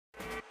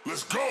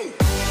Let's go.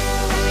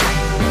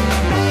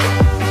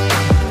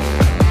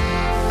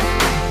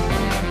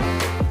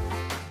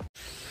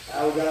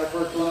 Now we got our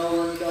first one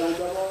over and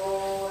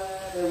double,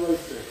 and then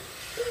rooster.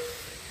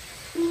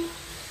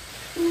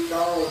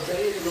 Charles,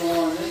 Dave, the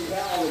one, then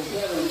Calvin,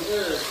 Kevin,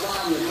 Eric,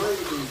 Ryan,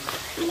 Brady,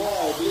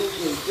 Paul,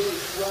 Buggy, Jake,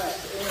 Flex,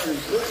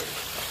 Aaron, Chris.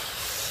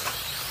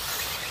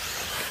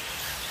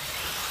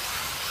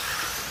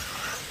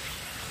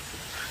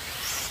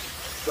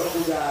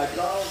 Double guy,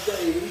 Charles,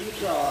 Dave,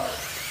 easy charge.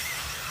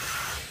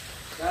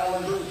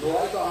 Calvin, Bruce,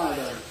 right behind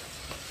him.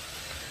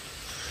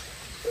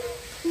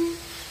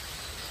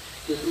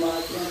 Just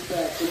like 10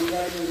 back, so we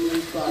got him in the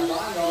lead spot.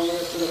 Mine all the way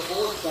up to the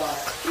 4th spot.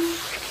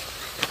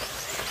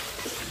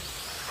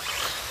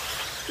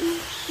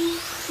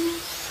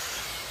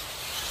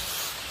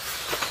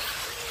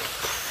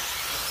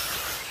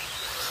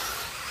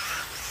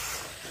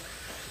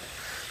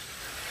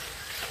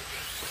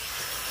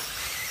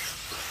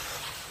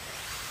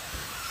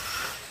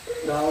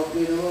 Charles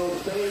getting a little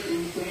space,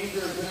 he's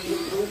dangerous when he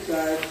gets loose,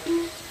 guys.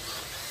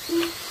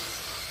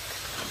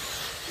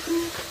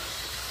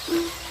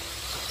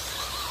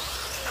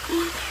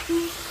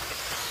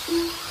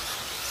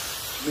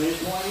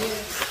 Mid-20 in.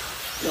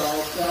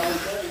 Charles, Calvin,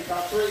 Kevin,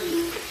 top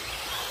 3.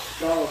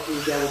 Charles,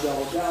 3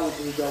 double, Calvin,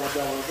 3 double,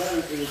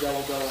 Kevin, 3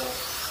 double.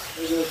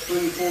 There goes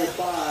 3, 4,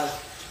 5.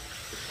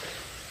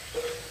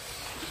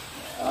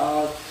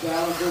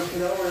 Calvin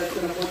pushing over. That's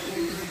going to put 2,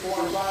 3,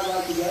 4, and 5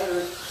 right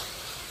together.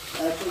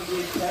 Actually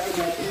gives Kevin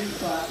that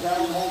 2 spot.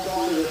 Calvin holds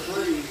on to the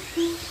 3.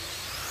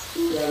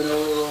 Kevin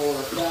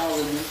over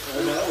Calvin.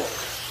 No.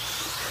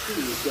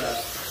 He's got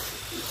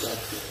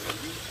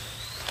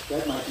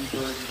that might be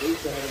pretty good.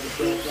 That had a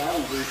good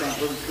Calvin group. I'm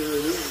pretty sure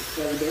it is.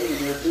 7 days in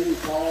there too.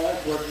 Paul X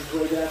works his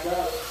way back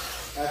up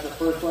after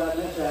first lap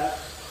mishap.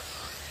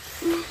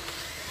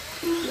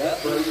 Yep,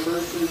 Brady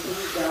Bruce 2,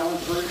 Calvin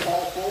 3,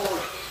 Paul 4,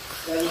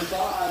 7,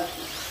 5.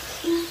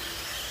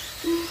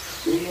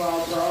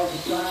 Meanwhile, Charles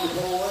is trying to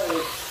pull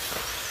away.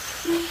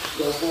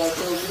 So far,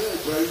 so good.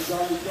 Brady's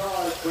on the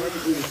charge. Brady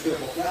through the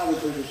triple. Calvin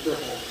through the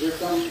triple. Here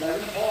comes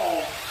Kevin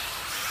Paul.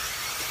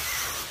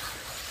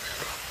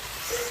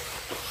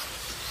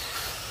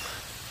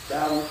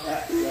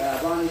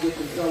 Bonnie gets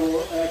in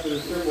trouble after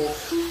the triple.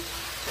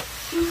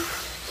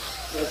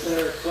 That's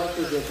their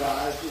clutcher's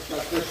advice. It's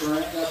like Chris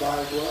Durant got by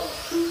as well.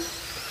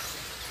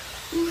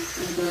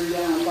 2:30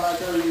 down,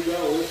 5:30 to go.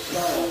 It's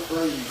Charles,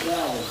 Brady,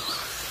 Calvin,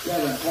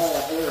 Kevin, Paul,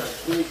 Eric,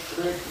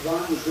 Chris,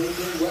 Bonnie, JJ,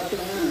 Weston,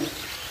 Henry.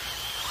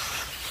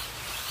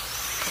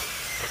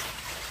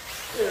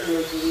 There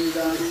goes the lead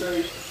down the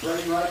straight.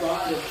 Brady right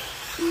behind him.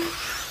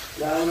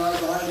 Calvin right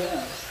behind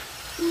him.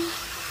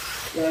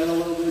 Kevin a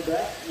little bit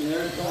back, and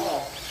there's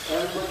Paul.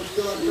 Everybody's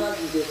still in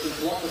driving distance.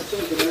 One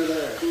mistake, and they're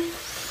there.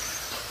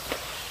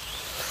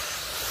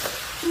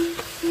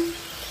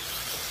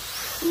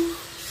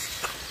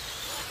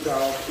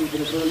 Charles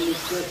keeping it pretty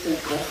consistent.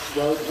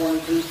 Road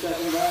 22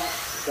 second lap.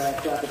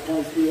 Back out to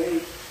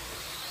 22.8.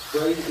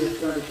 Brady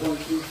just turned to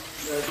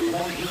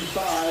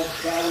 22.5.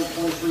 Calvin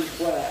 23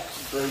 flat.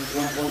 Brady's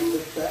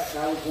 1.6 back.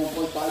 Calvin's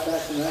 1.5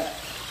 back from that.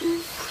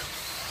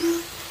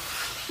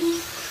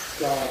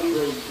 Charles,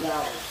 Brady,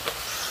 Calvin.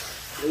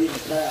 Leading the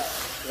pack.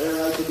 They're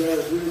right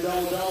together. Through the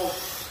double.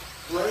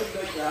 Brady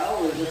makes the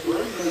hours. If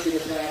Brady making a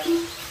pack,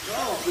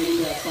 Charles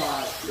getting that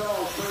 5.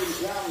 Charles, Brady,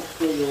 Calvin,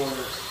 still the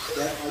order.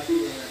 That might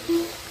be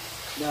Aaron.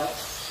 No,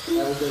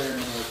 that was Aaron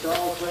in there.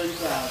 Charles, Brady,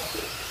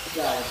 Calvin.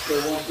 Calvin,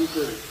 still 1, 2,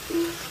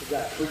 3. We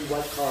got 3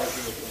 white cars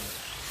in this one.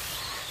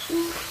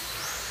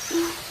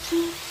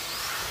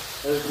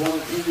 There's 1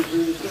 and 2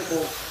 through the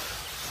triple.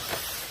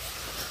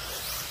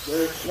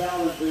 There's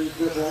Calvin through the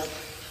triple.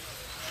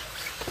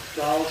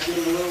 Charles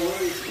getting a little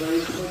weak.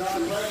 Brady's putting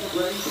on the pressure.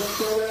 Brady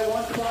takes over that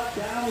 1 spot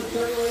down. The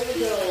straight way to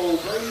go.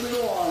 Brady to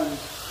the 1.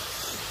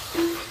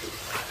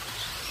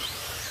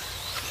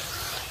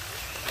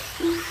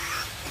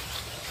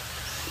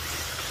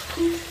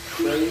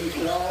 Brady,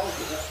 Charles.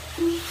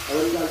 Oh,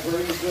 we got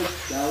Brady good.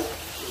 No.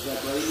 Is that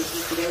Brady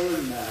just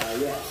over? No,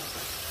 yeah.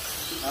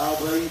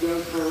 Brady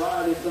goes for a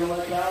ride. It's going to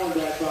let Calvin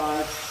back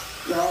by.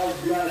 Charles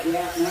got a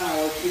gap now.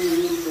 Let's see who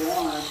leads the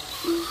 1.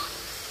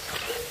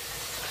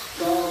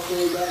 Charles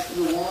way back to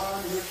the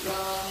 1. Here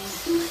comes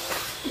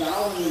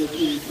Calvin in the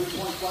 2.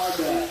 3.5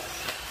 back.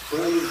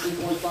 Brady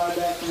 2.5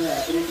 back from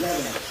that. Then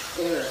Kevin,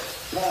 Eric,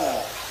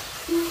 Paul.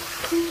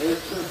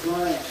 There's Chris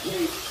Durant,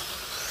 Jake.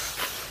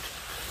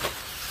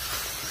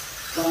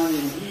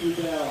 Simon,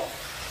 huge out.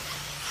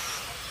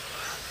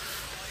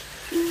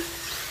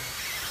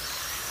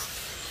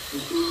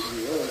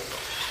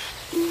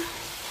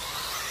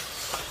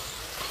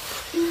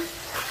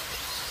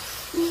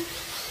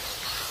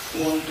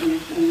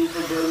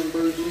 For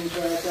Brady,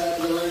 back out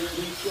to the race.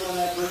 He's still in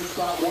that 3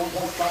 spot.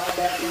 1.5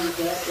 back in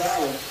that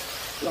Calvin.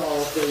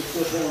 Charles stays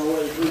still pulling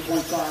away.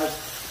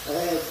 3.5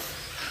 ahead.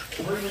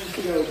 3 minutes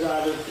to go,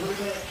 drivers. 3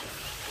 minutes.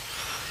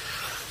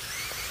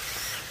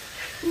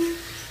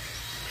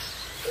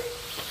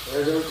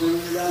 There goes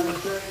Brady down the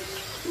straight.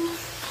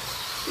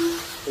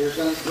 Here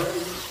comes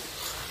Brady.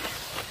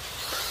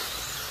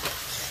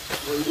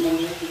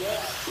 3.8 to go.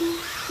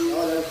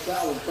 Oh, that was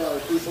Calvin. Sorry,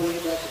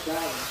 3.8 back to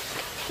Calvin.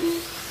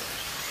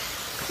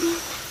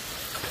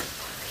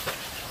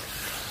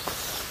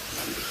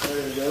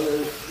 There you go.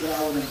 There's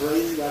Calvin and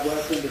Brady. Got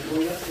left in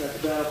between us. That's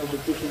the battle for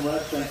position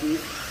left. Thank you.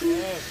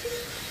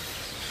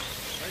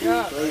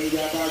 Brady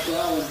got by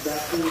Calvin.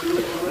 Back to the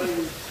field for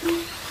Brady.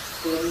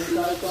 So this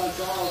guy's on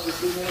Charles for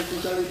 2 minutes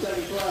and 30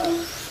 seconds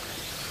left.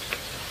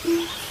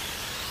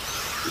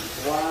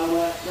 Wild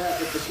lap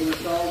traffic between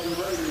Charles and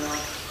Brady now.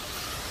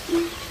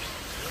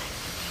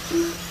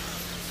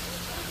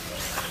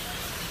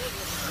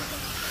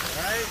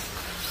 Right.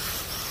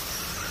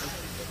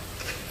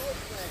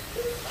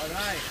 All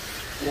right.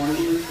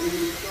 23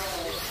 feet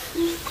Charles.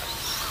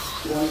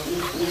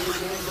 22 feet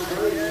again for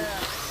Brady.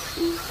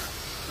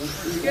 He's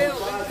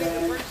 3.5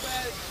 down.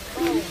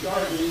 He's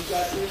starting. He's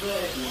got 2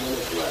 minutes.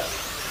 He's left.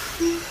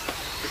 He's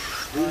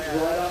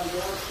right on the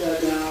doorstep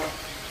now.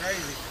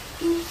 Crazy.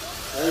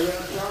 There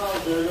goes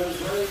Charles. There goes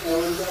Brady. There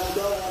goes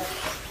double.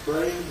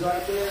 Brady's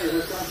right there.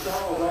 Here comes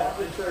Charles off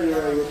the straight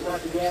area. We'll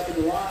put the gap in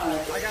the line.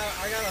 I got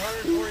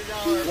 $140. 1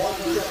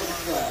 second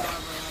left.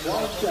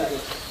 1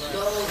 second.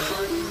 Charles,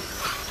 Brady.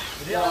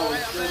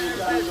 Charles, Brady,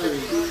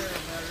 Brady.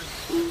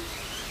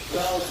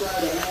 Charles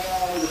tried to hang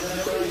on with the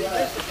 30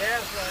 left. The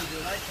gas runs, the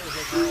nitrous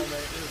is all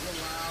that. It was so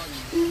loud.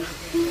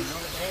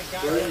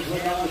 Brady's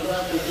went on the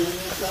front. He's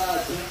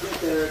inside. Can't get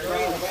there.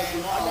 Charles backing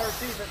I've off. never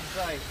seen such a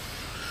sight.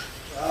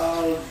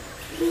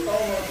 It's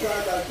almost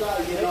side by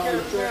side. Get on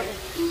the straight.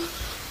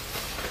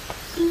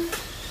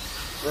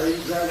 Brady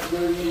tries to go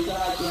to the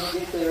inside. Can't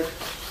get there.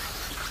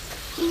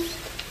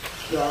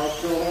 Charles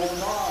still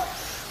holding off.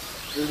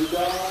 Here we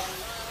go.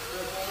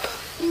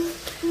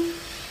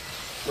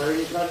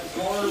 Brady cuts the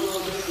corner a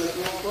little bit. Gets a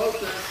little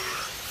closer.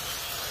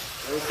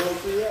 A little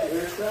closer yet.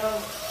 Here it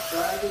comes.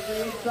 Trying to get the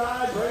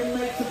inside. Brady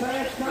makes the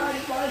pass.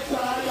 Side by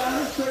side. Down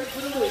the straight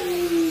for the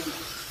lead.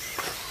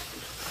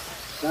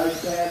 Nice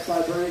pass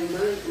by Brady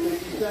Bruce.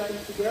 50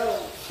 seconds to go.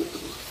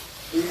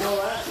 You know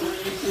that. We're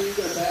going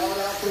to battle it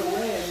out for the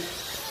win.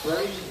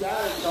 Brady's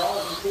got it.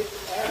 Charles is getting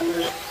after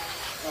it.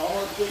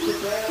 Almost gets it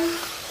back.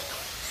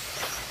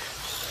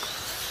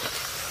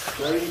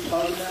 Brady's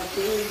hugging that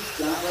feet.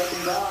 Not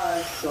letting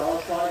by.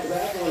 Charles fights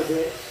back a little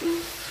bit.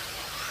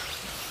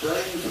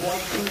 Brady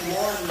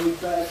 22-1.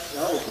 We've got,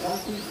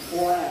 22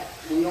 flat.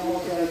 We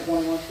almost had a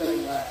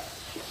 21-second lap.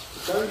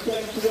 30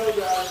 seconds to go,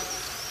 guys.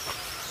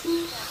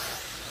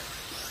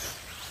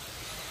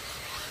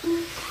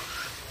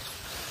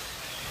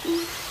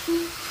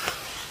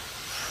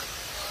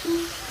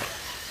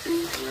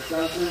 Here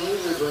comes the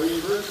leader, Brady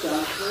Bruce down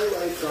the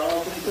straightaway.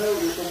 Charles and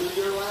Cody. This will be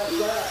your last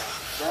lap.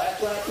 Last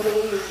lap for the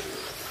leader.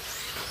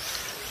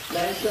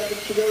 10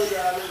 seconds to go,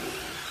 drivers.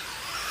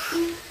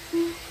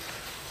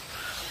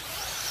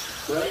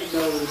 Brady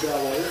over the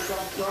double. Here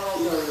comes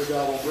Charles over the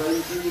double. Brady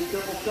through the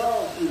triple.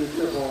 Charles through the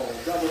triple.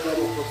 Double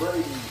for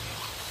Brady.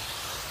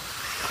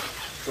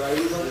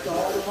 Brady looks to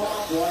hold him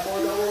off. One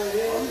more double to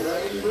hit.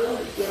 Brady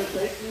Bruce is going to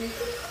take the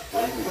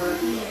fight for a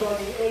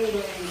Buggy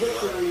 8-inning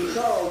victory.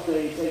 Charles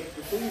Day takes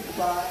the 2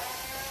 spot.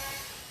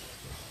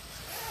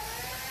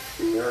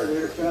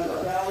 Here comes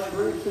Calvin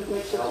Bruce to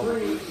take the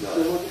 3.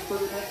 Still looking for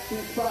the next 2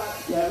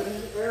 spots. Kevin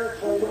and Eric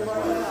hold him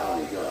right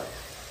now.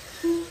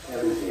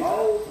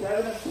 Oh,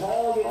 Kevin and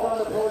Paul get on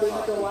the podium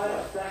at the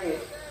last second.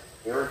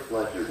 Eric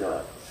Fletcher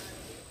done.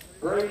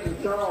 Brady,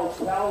 Charles,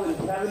 Calvin,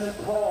 Kevin, and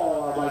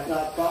Paul are my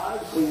top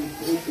 5. Please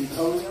hit the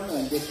podium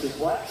and get your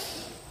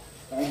flex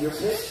and your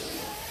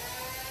picks.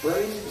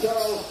 Brady,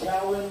 Charles,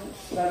 Calvin,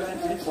 Kevin,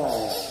 and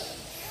Paul.